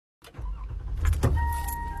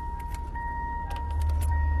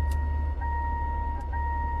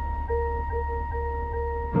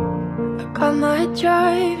got my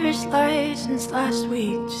driver's license last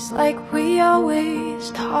week, just like we always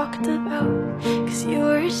talked about. Cause you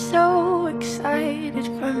were so excited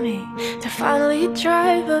for me to finally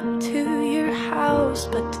drive up to your house.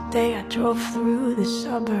 But today I drove through the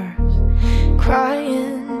suburbs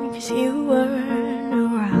crying cause you weren't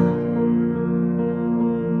around.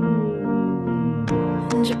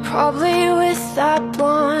 And you're probably with that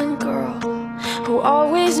blonde girl who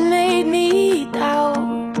always made me doubt.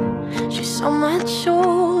 She's so much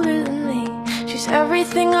older than me, she's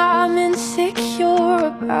everything I'm insecure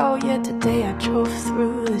about. Yet today I drove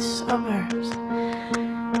through the suburbs,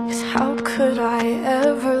 cause how could I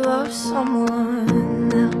ever love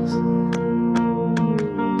someone else?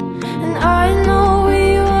 And I know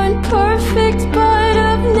we weren't perfect, but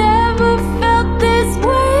I've never felt this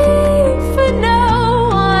way for no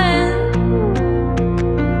one.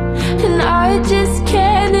 And I just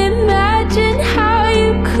can't imagine how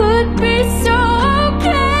you could be so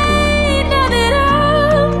okay now that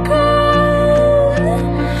I'm gone.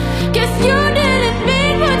 Guess you didn't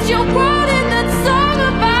mean what you wrote in that song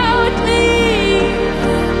about me.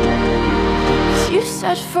 'Cause you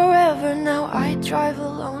said forever, now I drive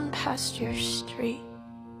alone past your street.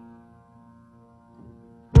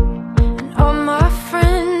 And all my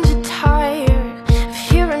friends are tired of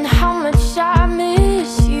hearing how much I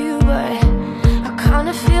miss you, but I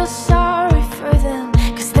kinda feel sorry for them,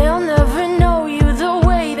 cause they'll never know you the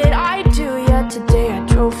way that I do. Yet today I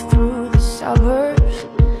drove through the suburbs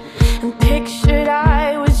and pictured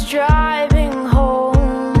I was driving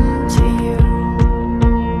home to you.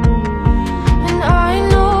 And I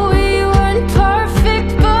know we weren't perfect,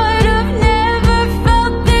 but I've never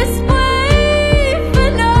felt this way for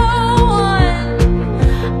no one.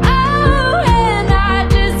 Oh, and I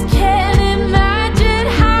just can't imagine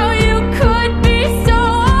how you could be so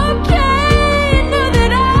okay now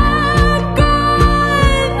that I'm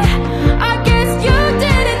gone. I guess you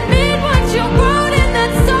didn't mean what you wrote in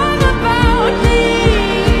that song about me.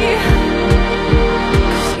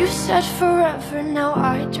 'Cause you said forever, now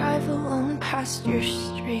I drive alone past your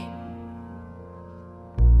street.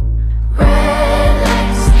 Red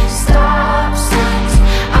lights, stop signs,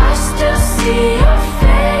 I still see your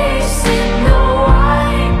face in the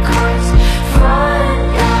white cars, front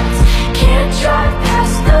yards. Can't drive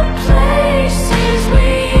past the places we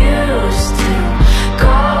used to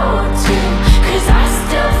go to, cause I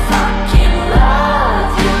still fucking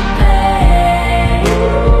love you, babe.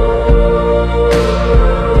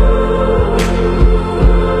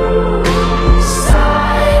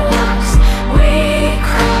 Sidewalks we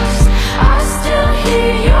crossed, I still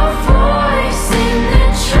hear your voice in the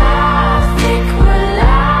traffic. We're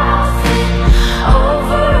laughing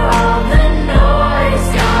over all the noise.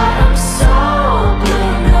 God, I'm so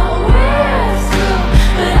blue, no we're through,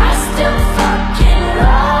 but I still fucking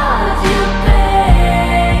love you,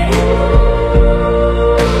 babe.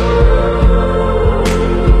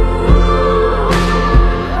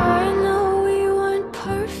 I know we weren't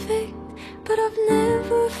perfect, but I've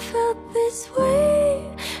never felt this way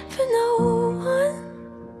for no one.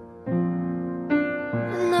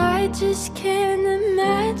 And I just can't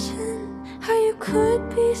imagine how you could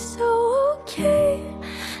be so okay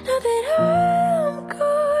now that I'm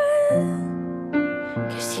gone.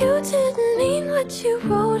 Cause you didn't mean what you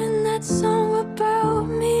wrote in that song about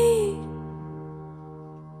me.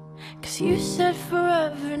 Cause you said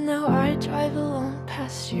forever, now I drive alone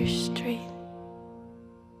past your street.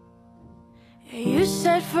 Yeah, you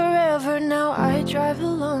said forever, now I drive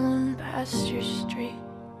alone past your street.